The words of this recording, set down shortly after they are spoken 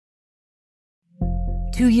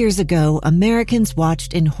2 years ago, Americans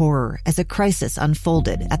watched in horror as a crisis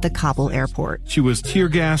unfolded at the Kabul airport. She was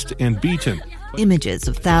tear-gassed and beaten. Images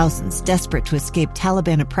of thousands desperate to escape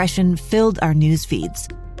Taliban oppression filled our news feeds.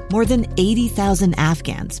 More than 80,000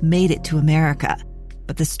 Afghans made it to America.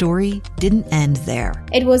 But the story didn't end there.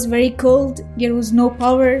 It was very cold. There was no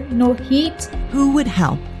power, no heat. Who would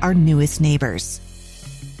help our newest neighbors?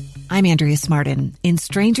 I'm Andrea Smartin. In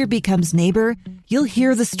Stranger Becomes Neighbor, you'll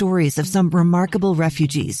hear the stories of some remarkable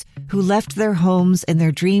refugees who left their homes and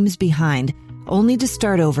their dreams behind, only to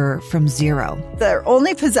start over from zero. Their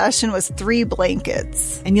only possession was 3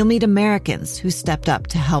 blankets. And you'll meet Americans who stepped up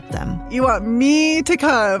to help them. You want me to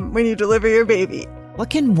come when you deliver your baby. What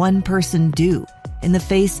can one person do in the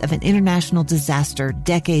face of an international disaster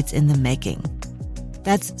decades in the making?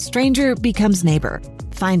 That's Stranger Becomes Neighbor.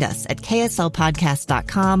 Find us at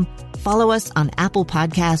kslpodcast.com. Follow us on Apple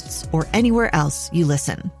Podcasts or anywhere else you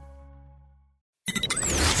listen.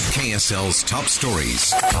 KSL's top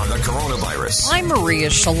stories on the coronavirus. I'm Maria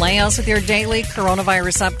Chaleos with your daily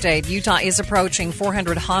coronavirus update. Utah is approaching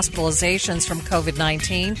 400 hospitalizations from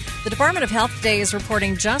COVID-19. The Department of Health today is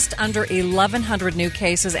reporting just under 1,100 new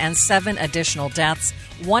cases and 7 additional deaths.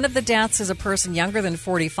 One of the deaths is a person younger than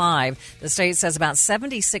 45. The state says about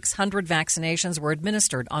 7,600 vaccinations were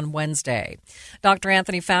administered on Wednesday. Dr.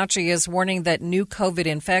 Anthony Fauci is warning that new COVID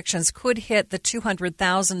infections could hit the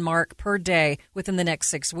 200,000 mark per day within the next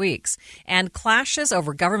 6 weeks. And clashes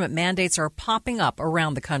over government mandates are popping up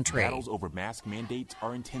around the country. Battles over mask mandates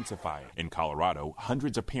are intensifying. In Colorado,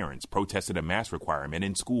 hundreds of parents protested a mask requirement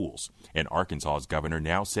in schools. And Arkansas's governor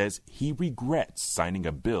now says he regrets signing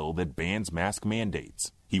a bill that bans mask mandates.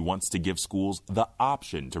 He wants to give schools the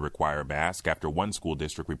option to require masks after one school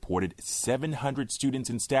district reported 700 students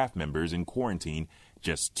and staff members in quarantine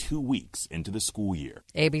just 2 weeks into the school year.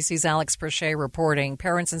 ABC's Alex Perche reporting.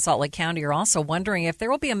 Parents in Salt Lake County are also wondering if there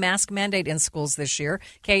will be a mask mandate in schools this year.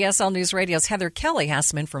 KSL News Radio's Heather Kelly has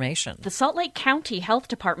some information. The Salt Lake County Health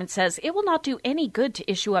Department says it will not do any good to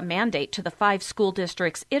issue a mandate to the 5 school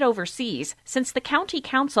districts it oversees, since the county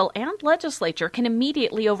council and legislature can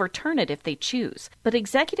immediately overturn it if they choose. But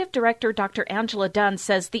Executive Director Dr. Angela Dunn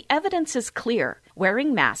says the evidence is clear.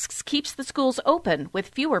 Wearing masks keeps the schools open with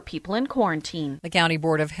fewer people in quarantine. The County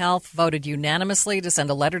Board of Health voted unanimously to send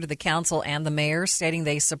a letter to the council and the mayor stating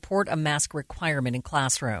they support a mask requirement in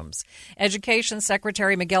classrooms. Education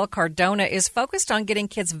Secretary Miguel Cardona is focused on getting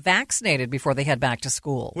kids vaccinated before they head back to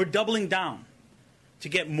school. We're doubling down to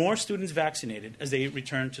get more students vaccinated as they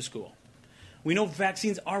return to school. We know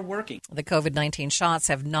vaccines are working. The COVID-19 shots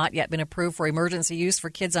have not yet been approved for emergency use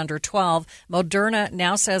for kids under 12. Moderna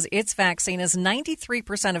now says its vaccine is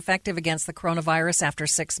 93% effective against the coronavirus after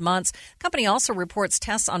 6 months. The company also reports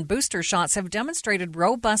tests on booster shots have demonstrated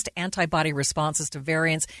robust antibody responses to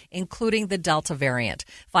variants, including the Delta variant.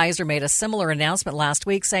 Pfizer made a similar announcement last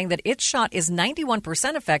week saying that its shot is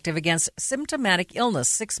 91% effective against symptomatic illness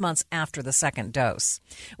 6 months after the second dose.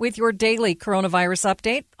 With your daily coronavirus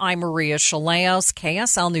update, I'm Maria Chaleos,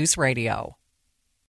 KSL News Radio.